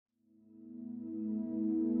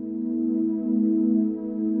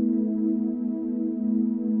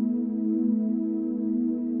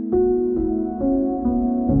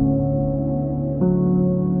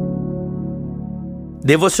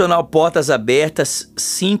Devocional Portas Abertas,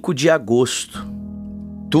 5 de agosto.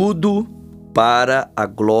 Tudo para a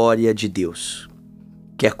glória de Deus.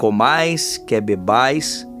 Quer comais, quer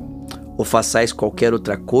bebais, ou façais qualquer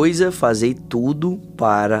outra coisa, fazei tudo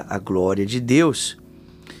para a glória de Deus.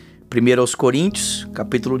 1 aos Coríntios,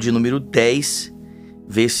 capítulo de número 10,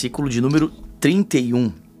 versículo de número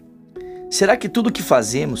 31. Será que tudo que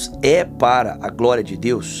fazemos é para a glória de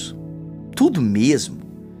Deus? Tudo mesmo.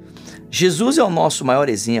 Jesus é o nosso maior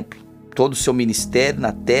exemplo. Todo o seu ministério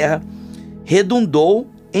na terra redundou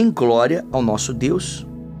em glória ao nosso Deus.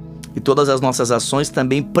 E todas as nossas ações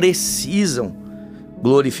também precisam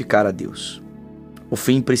glorificar a Deus. O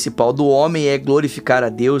fim principal do homem é glorificar a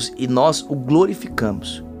Deus e nós o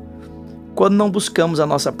glorificamos quando não buscamos a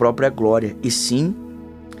nossa própria glória, e sim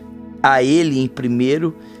a Ele em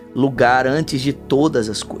primeiro lugar antes de todas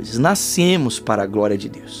as coisas. Nascemos para a glória de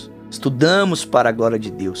Deus, estudamos para a glória de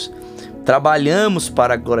Deus, trabalhamos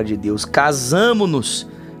para a glória de Deus, casamos-nos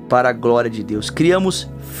para a glória de Deus, criamos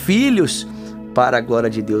filhos para a glória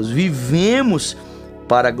de Deus, vivemos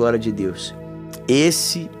para a glória de Deus.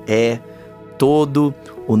 Esse é todo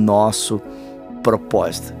o nosso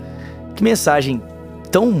propósito. Que mensagem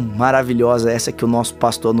tão maravilhosa essa que o nosso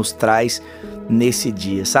pastor nos traz nesse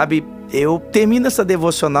dia, sabe? Eu termino essa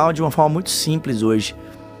devocional de uma forma muito simples hoje,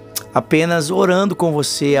 apenas orando com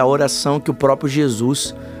você a oração que o próprio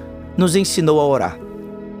Jesus nos ensinou a orar.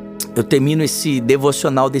 Eu termino esse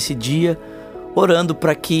devocional desse dia orando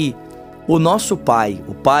para que o nosso Pai,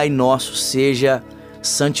 o Pai nosso, seja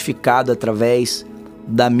santificado através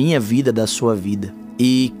da minha vida, da sua vida,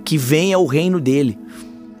 e que venha o reino dele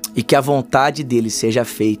e que a vontade dele seja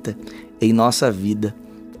feita em nossa vida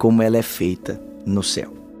como ela é feita no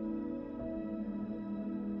céu.